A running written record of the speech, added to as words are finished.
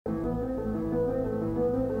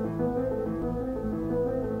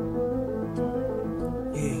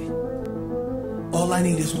I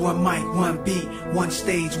need is one mic, one beat, one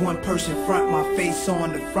stage, one person front, my face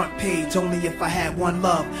on the front page. Only if I had one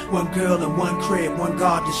love, one girl and one crib, one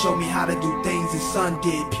God to show me how to do things his son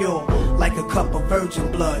did. Pure, like a cup of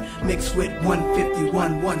virgin blood, mixed with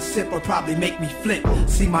 151. One sip will probably make me flip.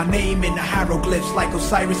 See my name in the hieroglyphs like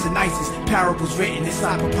Osiris and Isis. Parables written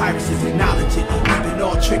inside papyruses, acknowledge it. We've been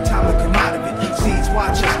all tricked, time to come out of it. Seeds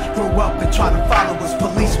watch us, grow up and try to follow us.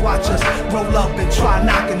 Police watch us, roll up and try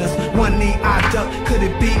knocking us. One knee I duck, could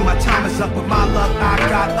it be my time is up? With my luck I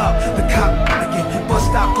got up. The cop again,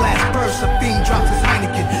 bust out glass burst, a fiend drops his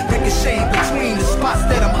Heineken. Ricochet between the spots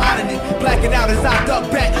that I'm hiding in. Black it out as I duck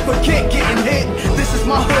back, forget getting hit. This is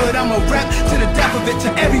my hood, I'm a rep to the death of it. To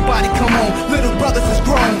everybody come on, little brothers is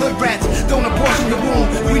grown. Hood rats, don't abortion the womb.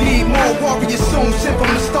 We need more warriors soon. Sent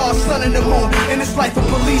from the stars, sun and the moon. In this life of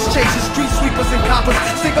police chases, street sweepers and coppers.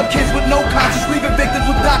 Stick up kids with no conscience, leaving victims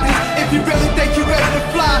with doctors. If you really think you're ready to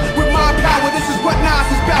fly with my power, this is what Nas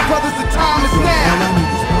is about, brothers. The time is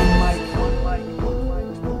now.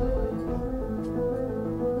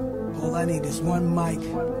 All I need is one mic.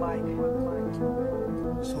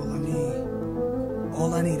 That's all I need.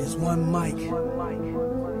 All I need is one mic. All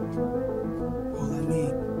I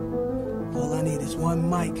need. All I need is one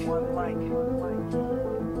mic.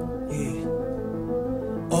 Yeah.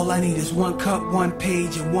 All I need is one cup, one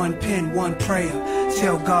page, and one pen, one prayer.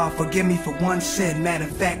 Tell God, forgive me for one sin. Matter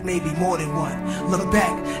of fact, maybe more than one. Look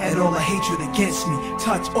back at all the hatred against me.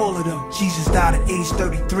 Touch all of them. Jesus died at age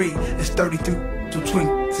 33. It's 33 between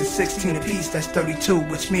and 16 apiece, that's 32,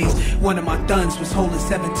 which means one of my duns was holding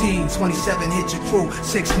 17. 27 hit your crew,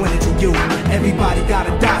 6 went into you. Everybody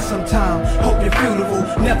gotta die sometime. Hope your funeral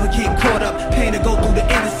never get caught up. Pain to go through the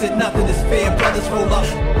innocent, nothing is fair. Brothers roll up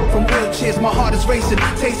from wheelchairs, my heart is racing,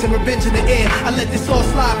 tasting revenge in the air. I let this all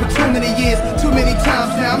slide for too many years, too many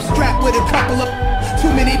times now. I'm strapped with a couple of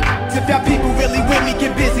too many. If y'all people really with me,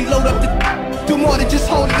 get busy, load up the do more than just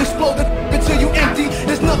hold it, explode it until you empty.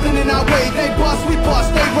 There's nothing in our way. They bust, we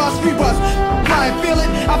bust, they rust, we rust. I feel it,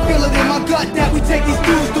 I feel it in my gut that we take these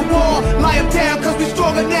dudes to war. Lie them down, cause we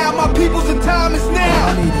stronger now. My people's and time is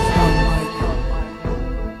now.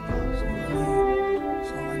 All I need is one mic.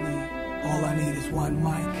 That's all I need. All I need is one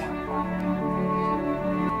mic.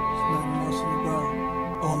 There's nothing else in the world.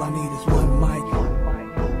 All I need is one mic.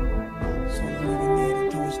 That's all I nigga need to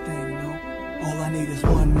do his thing, you know. All I need is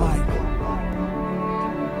one mic.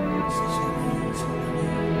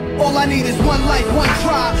 All I need is one life, one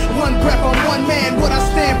try, one breath on one man. What I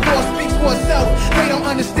stand for speaks for itself. They don't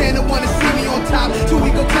understand and wanna see me on top. Too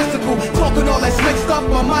egotistical, talking all that slick stuff,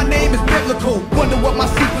 but my name is biblical. Wonder what my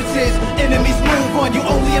secrets is. Enemies move on you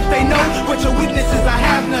only if they know what your weaknesses. I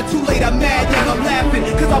have none. Too late, I'm mad, yeah, I'm laughing,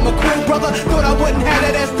 cause I'm a cool brother. Thought I wouldn't have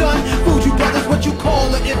that as done. Fooled you brothers, what you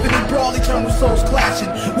call an infinite brawl. Eternal souls clashing,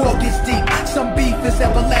 war gets deep. Some beef is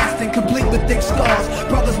everlasting, complete with thick scars.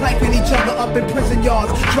 Brothers knifing each other up in prison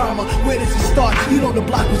yards. Drama, where does it start? You know the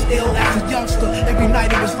block was ill as a youngster. Every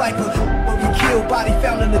night it was like a we killed, body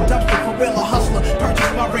found in the dumpster. For real, a hustler,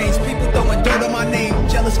 purchased my range. People throwing dirt on my name.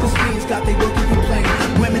 Jealous cause fiends got they work to complain.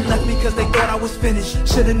 Women left me cause they thought I was finished.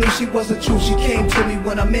 Shoulda knew she wasn't true. She came to me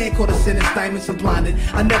when a man caught a sentence. Diamonds are blinded.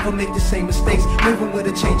 I never make the same mistakes. Moving with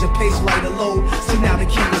a change of pace, lighter load. See now the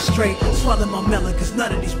king is straight. Swallow my melon cause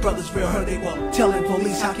none of these brothers real. Heard they were telling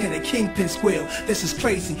police how can a kingpin squeal. This is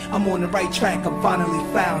crazy. I'm on the right track. I'm finally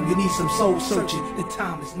found. You need some soul searching. The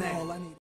time is now. All I need